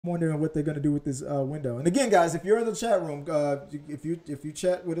wondering what they're going to do with this window. And again, guys, if you're in the chat room, if you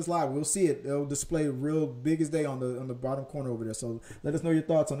chat with us live, we'll see it. It'll display real big as day on the bottom corner over there. So let us know your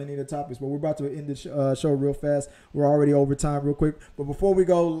thoughts on any of the topics. But we're about to end the show real fast. We're already over time real quick. But before we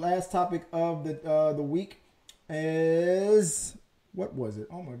go, last topic of the week is, what was it?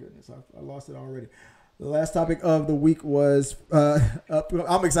 Oh my goodness, I lost it already. The last topic of the week was,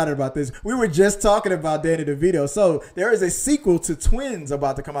 I'm excited about this. We were just talking about Danny DeVito. So there is a sequel to Twins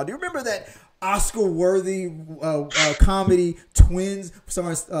about to come out. Do you remember that Oscar-worthy comedy Twins,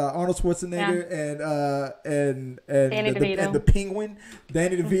 starring Arnold Schwarzenegger and the Penguin,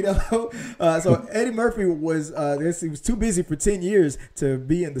 Danny DeVito? So Eddie Murphy he was too busy for 10 years to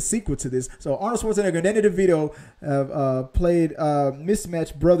be in the sequel to this. So Arnold Schwarzenegger and Danny DeVito have played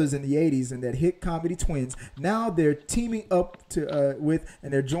mismatched brothers in the 80s in that hit comedy Twins. Now they're teaming up and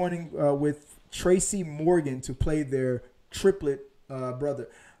they're joining with Tracy Morgan to play their triplet brother.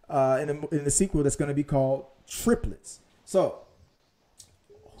 In the sequel that's going to be called Triplets. So,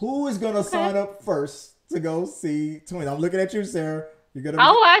 who is going to sign up first to go see Twins? I'm looking at you, Sarah.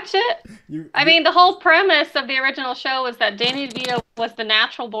 I'll watch it. I mean, the whole premise of the original show was that Danny DeVito was the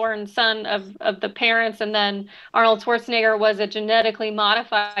natural-born son of the parents, and then Arnold Schwarzenegger was a genetically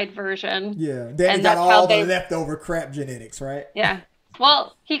modified version. Yeah, Danny got all the leftover crap genetics, right? Yeah.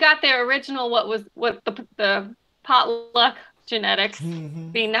 Well, he got the original, what the potluck genetics,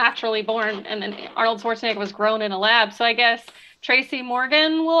 being naturally born, and then Arnold Schwarzenegger was grown in a lab. So I guess Tracy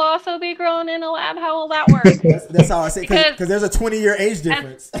Morgan will also be grown in a lab. How will that work? That's how I say, because there's a 20-year age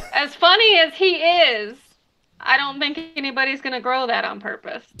difference. As funny as he is, I don't think anybody's going to grow that on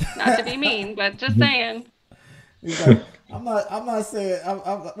purpose. Not to be mean, but just saying. Like, I'm not saying.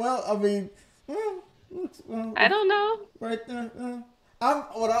 I mean, I don't know. Right there.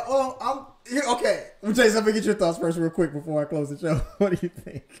 Okay. Jason, let me get your thoughts first real quick before I close the show. What do you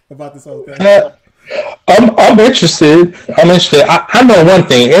think about this whole thing? I'm interested. I know one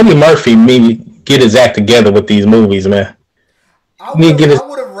thing. Eddie Murphy maybe get his act together with these movies, man. I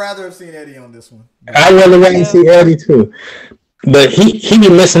would have rather seen Eddie on this one. I would have rather see Eddie too. But he be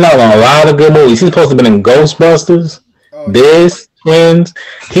missing out on a lot of good movies. He's supposed to have been in Ghostbusters, Twins.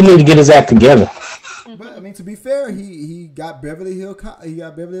 He need to get his act together. But I mean, to be fair, he got Beverly Hills Cop.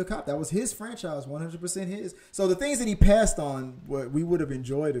 That was his franchise, 100% his. So the things that he passed on, we would have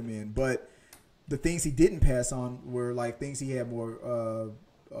enjoyed him in. But the things he didn't pass on were like things he had more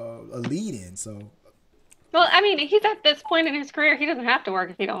a lead in. So. Well, I mean, he's at this point in his career. He doesn't have to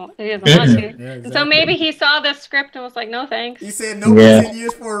work if he doesn't want to. Yeah, exactly. And so maybe he saw this script and was like, "No, thanks." He said no for 10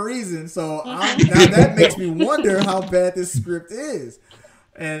 years for a reason. So now that makes me wonder how bad this script is.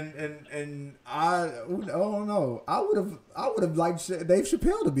 And I don't know. I would have liked Dave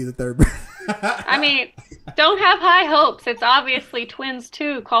Chappelle to be the third. I mean, don't have high hopes. It's obviously Twins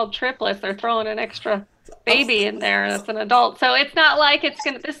 2 called Triplets. They're throwing an extra baby in there that's an adult. So it's not like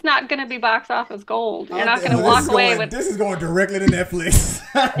it's not gonna be box office gold. You're not gonna walk away with this is going directly to Netflix.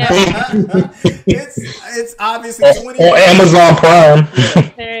 It's obviously 20 or Amazon Prime.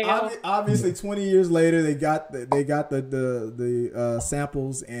 There you go. Obviously 20 years later they got the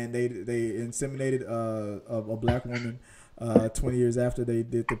samples and they inseminated a black woman 20 years after they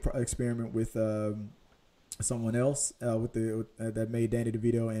did the experiment with someone else that made Danny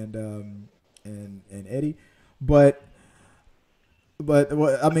DeVito and Eddie, but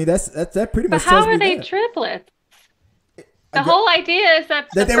I mean that pretty much. But how are they triplets? The whole idea is that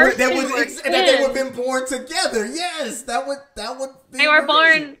they would have been born together. Yes, that would. Be they were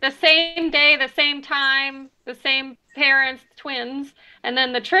born the same day, the same time, the same parents, twins, and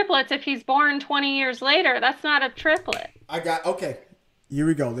then the triplets. If he's born 20 years later, that's not a triplet. Okay. Here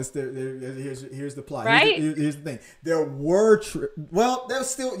we go. Here's the plot. Right? Here's the thing. There were there's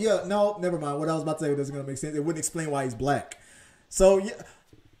still no, never mind. What I was about to say doesn't gonna make sense. It wouldn't explain why he's black. So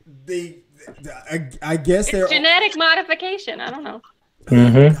I guess it's genetic modification. I don't know.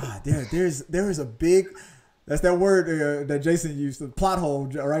 God, there is a big. That's that word that Jason used. The plot hole,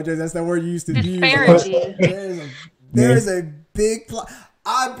 right, Jason? That's that word you used to use. There is a big plot.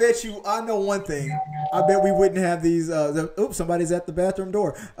 I bet you. I know one thing. I bet we wouldn't have these. Oops! Somebody's at the bathroom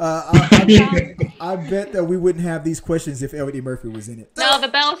door. I bet that we wouldn't have these questions if Eddie Murphy was in it. No, the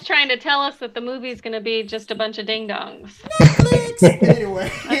bell's trying to tell us that the movie's going to be just a bunch of ding dongs. Netflix.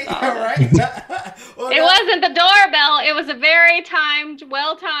 Anyway, all right. It wasn't the doorbell. It was a very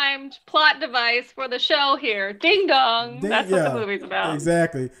well-timed plot device for the show here. Ding dong. That's what the movie's about.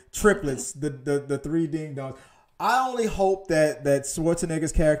 Exactly. Triplets. The three ding dongs. I only hope that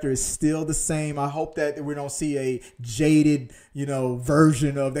Schwarzenegger's character is still the same. I hope that we don't see a jaded,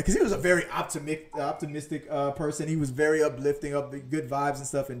 version of that, because he was a very optimistic person. He was very uplifting, up the good vibes and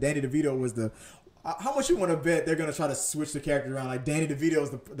stuff. And Danny DeVito was the. How much you want to bet they're gonna try to switch the character around? Like Danny DeVito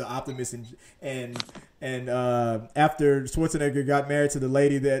is the optimist, and after Schwarzenegger got married to the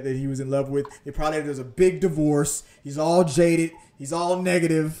lady that he was in love with, it probably there's a big divorce. He's all jaded. He's all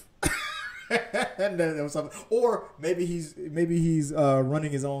negative. And then there was something, or maybe he's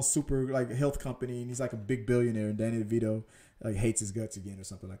running his own super health company, and he's like a big billionaire, and Danny DeVito hates his guts again or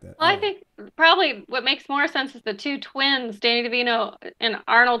something like that. Well, I think probably what makes more sense is the two twins, Danny DeVito and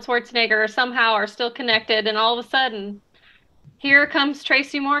Arnold Schwarzenegger, somehow are still connected, and all of a sudden, here comes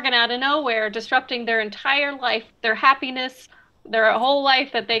Tracy Morgan out of nowhere, disrupting their entire life, their happiness, their whole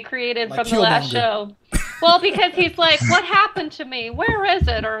life that they created from the last show. Well, because he's like, what happened to me? Where is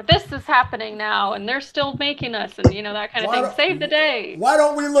it? Or this is happening now, and they're still making us, and that kind of thing. Save the day. Why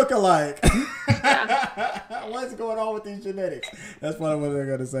don't we look alike? Yeah. What's going on with these genetics? That's probably what they're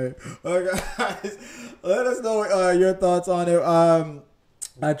going to say. Okay, guys, let us know your thoughts on it.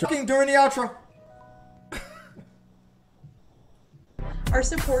 During the outro. Our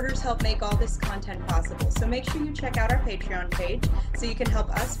supporters help make all this content possible, so make sure you check out our Patreon page so you can help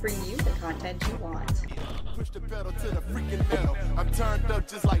us bring you the content you want. Push the pedal to the freaking metal. I'm turned up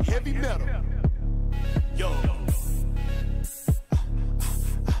just like heavy metal. Yo.